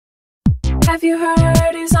Have you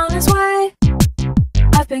heard he's on his way?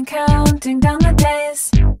 I've been counting down the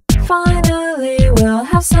days. Finally we'll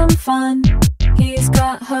have some fun. He's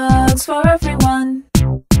got hugs for everyone.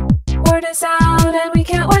 Word is out and we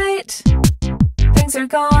can't wait. Things are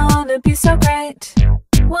gonna be so great.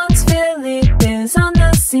 Once Philippe is on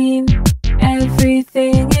the scene,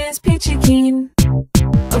 everything is peachy keen.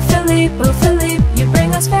 Oh Philippe, you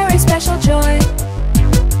bring us very special joy.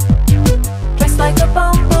 Dressed like a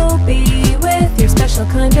bumblebee with your special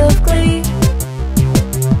kind of glee.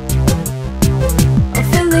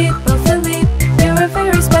 Oh Philippe, you're a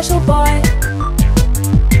very special boy.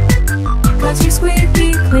 'Cause you're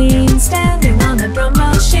squeaky clean, standing on a drum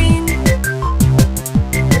machine.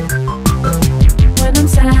 When I'm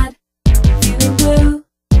sad, feeling blue,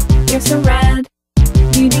 you're so rad.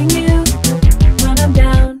 Needing you, when I'm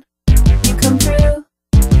down, you come through,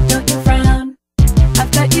 don't you frown.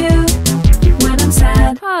 I've got you, when I'm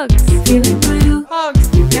sad. Hugs. Feeling blue, Hugs.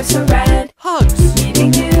 you're so rad. Hugs.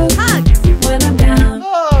 Needing you, Hugs. when I'm down,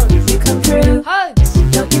 Hugs. you come through, Hugs.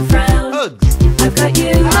 don't you frown. Hugs. I've got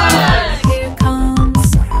you. Hugs. Here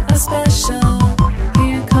comes a special.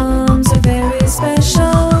 Here comes a very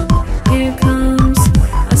special. Here comes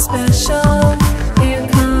a special. Here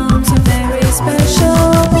comes a very special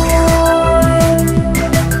boy.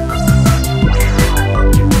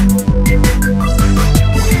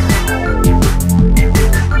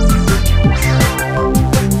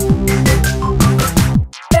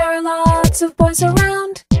 There are lots of boys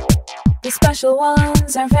around. The special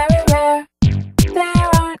ones are very rare. There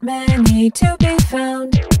aren't many to be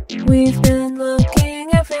found. We've been looking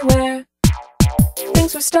everywhere.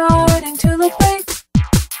 Things were starting to look bleak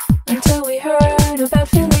until we heard about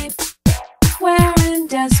Philippe. We're in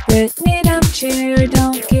desperate need of cheer.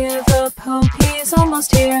 Don't give up hope, he's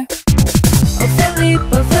almost here.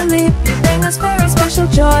 Oh Philippe, you bring us very special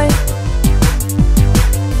joy.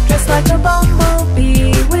 Dressed like a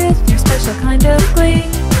bumblebee with your special kind of glee.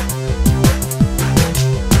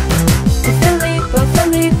 Oh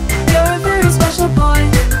Philippe, you're a very special boy.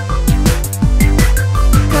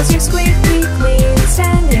 'Cause you're squeaky clean,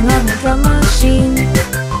 standing on the drum machine.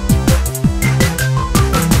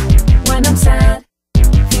 When I'm sad,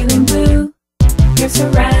 feeling blue, you're so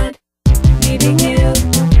rad. Needing you,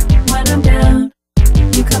 when I'm down,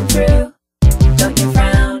 you come through, don't you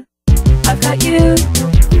frown. I've got you,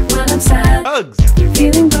 when I'm sad. Hugs.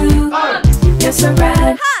 Feeling blue, Hugs. you're so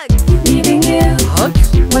rad. Hugs. Needing you, Hugs.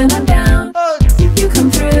 when I'm down, Hugs. you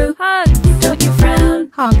come through, Hugs. don't you frown.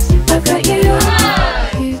 Hugs. I've got you.